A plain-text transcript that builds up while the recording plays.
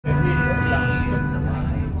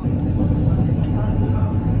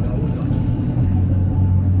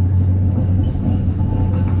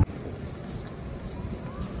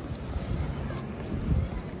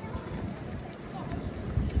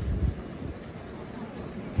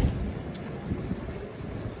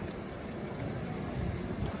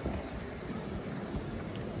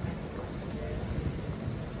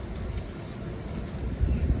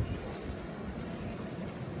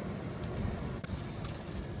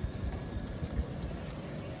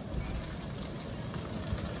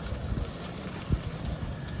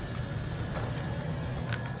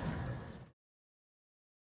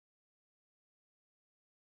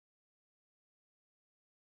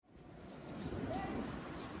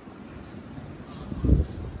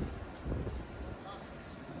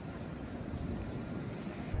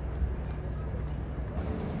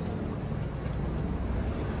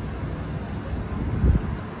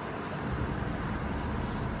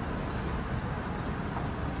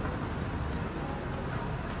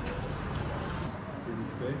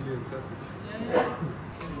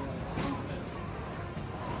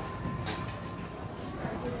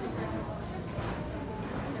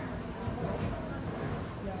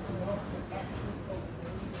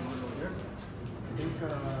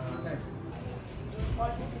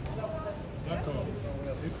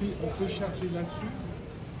peut charger là-dessus.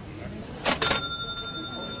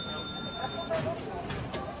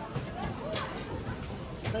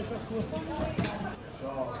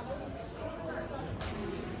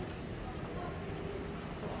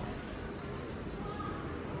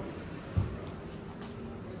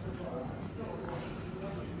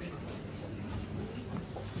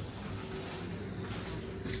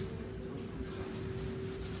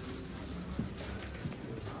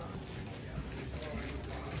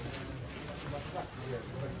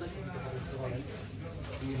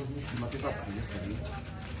 Motywacji jest ten.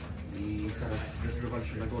 I teraz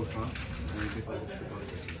zdecydowaliśmy na golfa.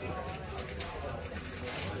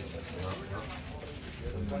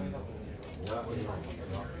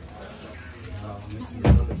 Myślę,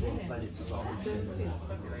 że to było w stanie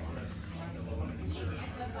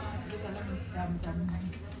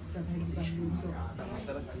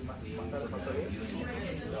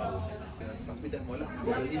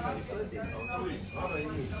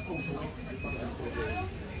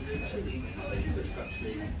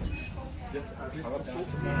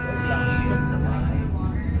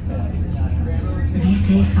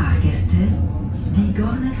Werte Fahrgäste, die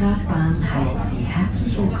Gornergrat-Bahn heißt Sie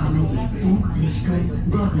herzlich willkommen im Zug Richtung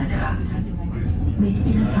Gornergrat. Mit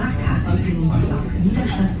Ihrer Fahrkarte können Sie auf jeder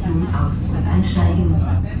Station aus- und einsteigen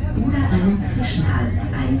oder einen Zwischenhalt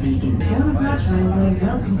einlegen. Gornergrat Railway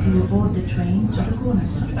welcomes you aboard the train to the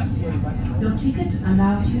Gornergrat. Your ticket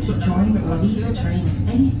allows you to join or leave the train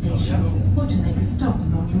at any station or to make a stop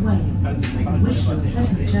along the way. We wish you a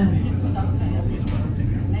pleasant journey.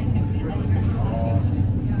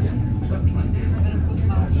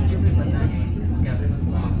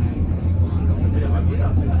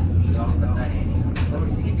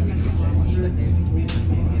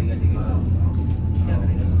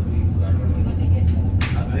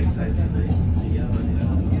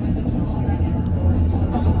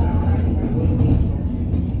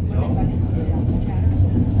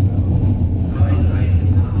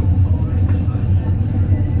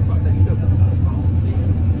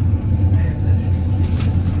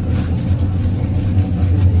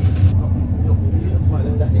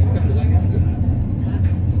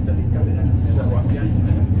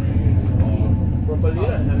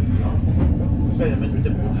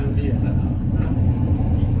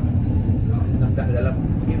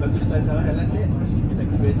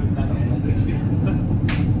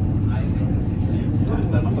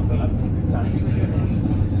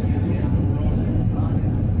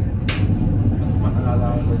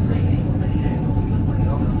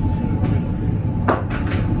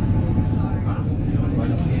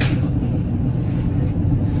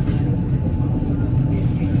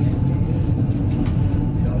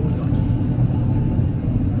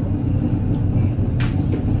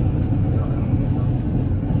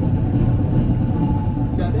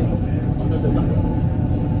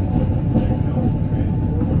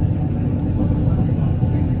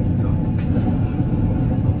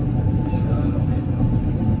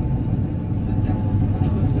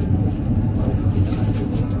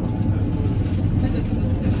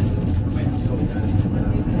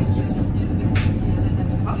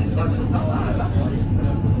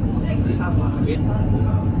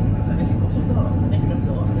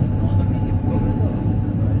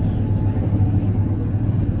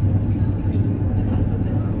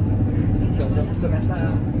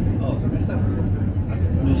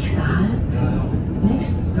 Nächster Halt,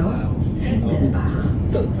 next stop, Findenbach.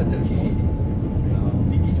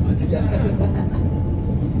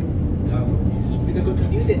 Kita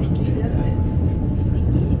continue dan tiket dia ada.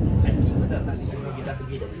 Nanti pun dapat kita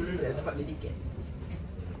pergi dah. Saya dapat beli tiket.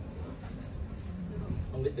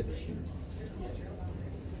 Only the machine.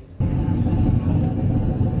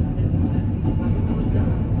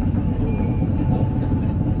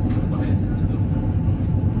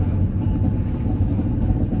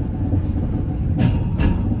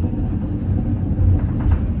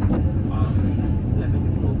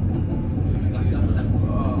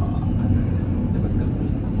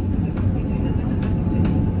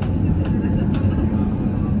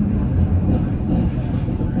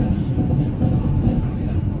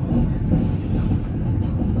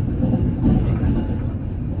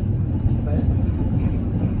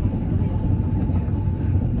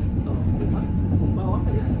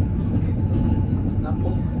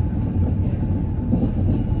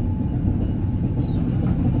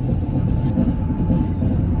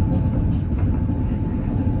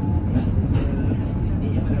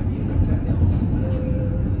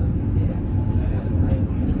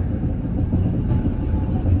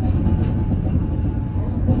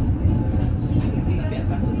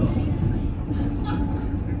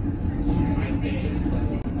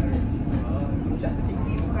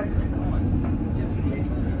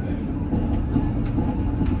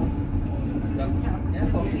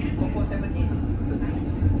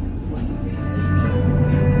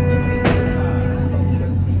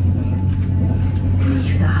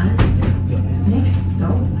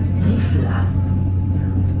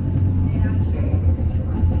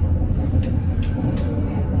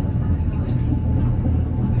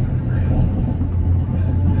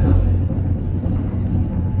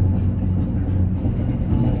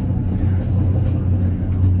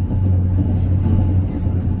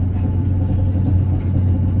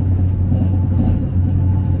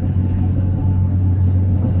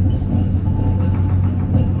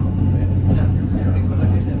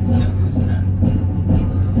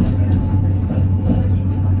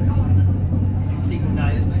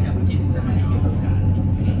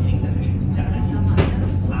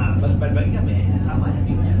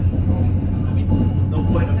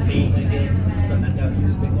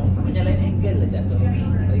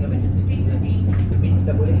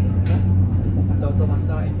 auto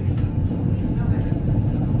masak itu.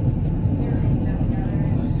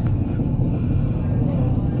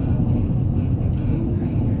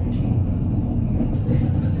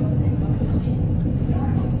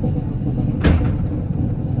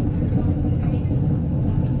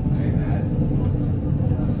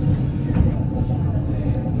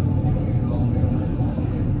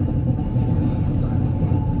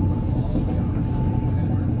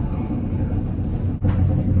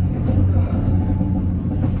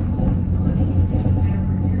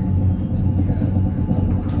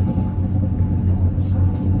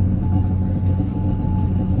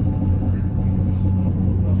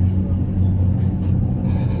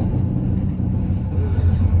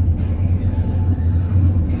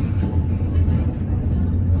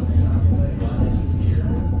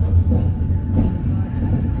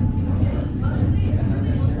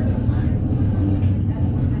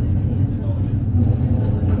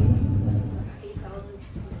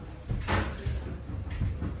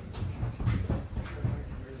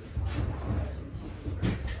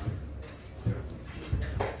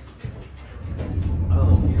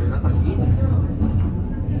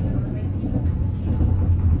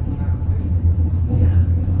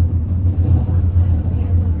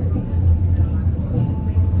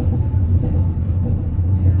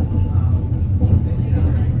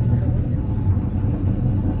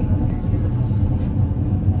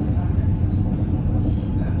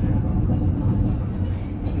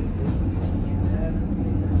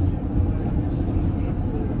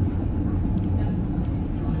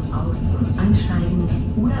 Einsteigen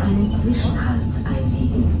oder einen Zwischenhalt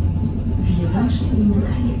einlegen. Wir wünschen Ihnen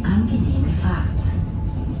eine angenehme Fahrt.